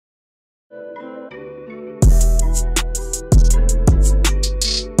What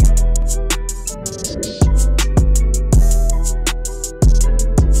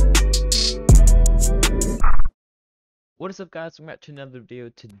is up, guys? Welcome back to another video.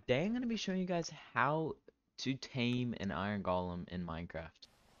 Today I'm going to be showing you guys how to tame an iron golem in Minecraft.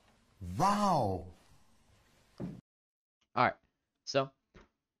 Wow! Alright, so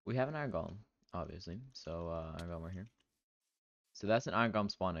we have an iron golem, obviously. So iron golem right here. So that's an iron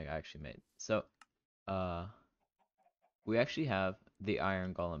golem spawn I actually made. So we actually have the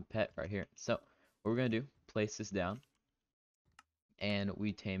iron golem pet right here. So what we're going to do, place this down, and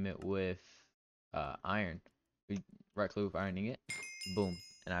we tame it with iron. We right click with iron ingot, boom,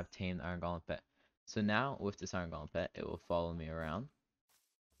 and I've tamed the iron golem pet. So now with this iron golem pet, it will follow me around.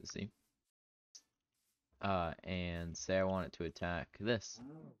 Let's see. And say I want it to attack this.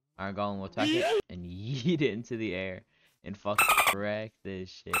 Iron golem will attack it and yeet it into the air and fucking wreck this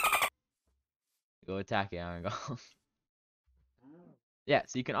shit. Go attack it, iron golem. Yeah,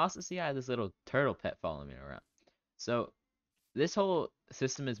 so you can also see I have this little turtle pet following me around. So this whole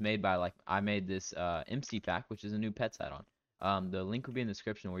system is made by, like, I made this MC pack, which is a new pets add-on. The link will be in the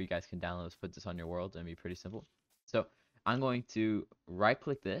description where you guys can download this, put this on your world, and be pretty simple. So I'm going to right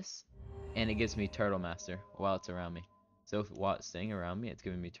click this, and it gives me Turtle Master while it's around me. So while it's staying around me, it's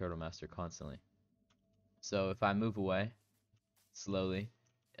giving me Turtle Master constantly. So if I move away slowly,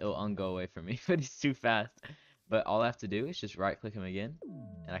 it'll ungo away from me, but he's too fast. But all I have to do is just right click him again,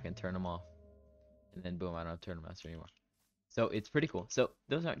 and I can turn him off. And then boom, I don't have Turtle Master anymore. So it's pretty cool. So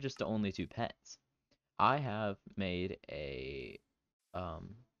those aren't just the only two pets. I have made a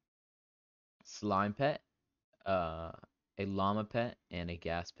slime pet, a llama pet, and a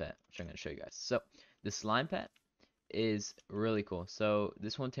gas pet, which I'm going to show you guys. So the slime pet is really cool. So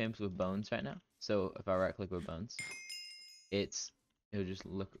this one tames with bones right now. So if I right click with bones, it'll just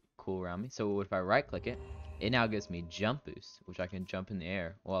look cool around me. So if I right click it, it now gives me jump boost, which I can jump in the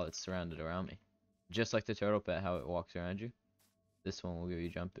air while it's surrounded around me. Just like the turtle pet, how it walks around you. This one will give you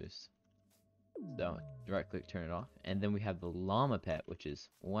jump boost. So right click, turn it off. And then we have the llama pet, which is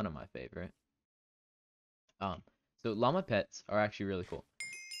one of my favorite. So llama pets are actually really cool.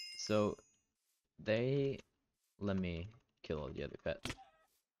 So let me kill all the other pets.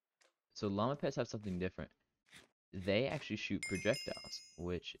 So llama pets have something different. They actually shoot projectiles,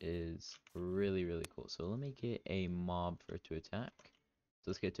 which is really, really cool. So let me get a mob for it to attack.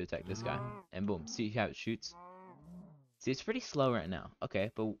 So let's get it to attack this guy. And boom, see how it shoots? See, it's pretty slow right now.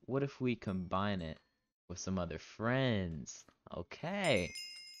 Okay, but what if we combine it with some other friends? Okay.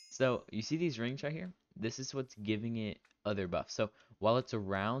 So, you see these rings right here? This is what's giving it other buffs. So, while it's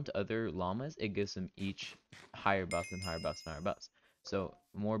around other llamas, it gives them each higher buff and higher buffs and higher buffs. So,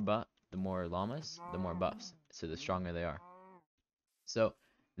 the more llamas, the more buffs. So, the stronger they are. So,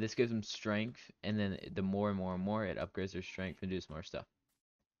 this gives them strength, and then the more and more and more, it upgrades their strength and does more stuff.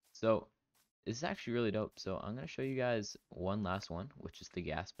 So, this is actually really dope. So I'm going to show you guys one last one, which is the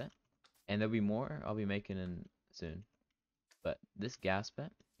gas pet. And there'll be more I'll be making in soon. But this gas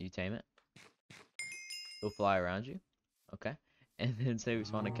pet, you tame it, it'll fly around you. Okay. And then say we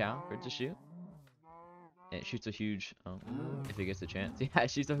spawn a cow for it to shoot. And it shoots a huge, if it gets a chance. Yeah,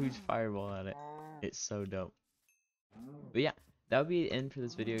 it shoots a huge fireball at it. It's so dope. But yeah, that would be the end for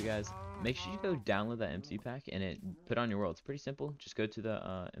this video, guys. Make sure you go download that MC pack and put it on your world. It's pretty simple. Just go to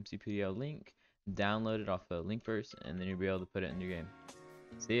the MCPDO link, download it off the link first, and then you'll be able to put it in your game.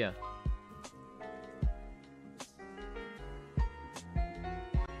 See ya.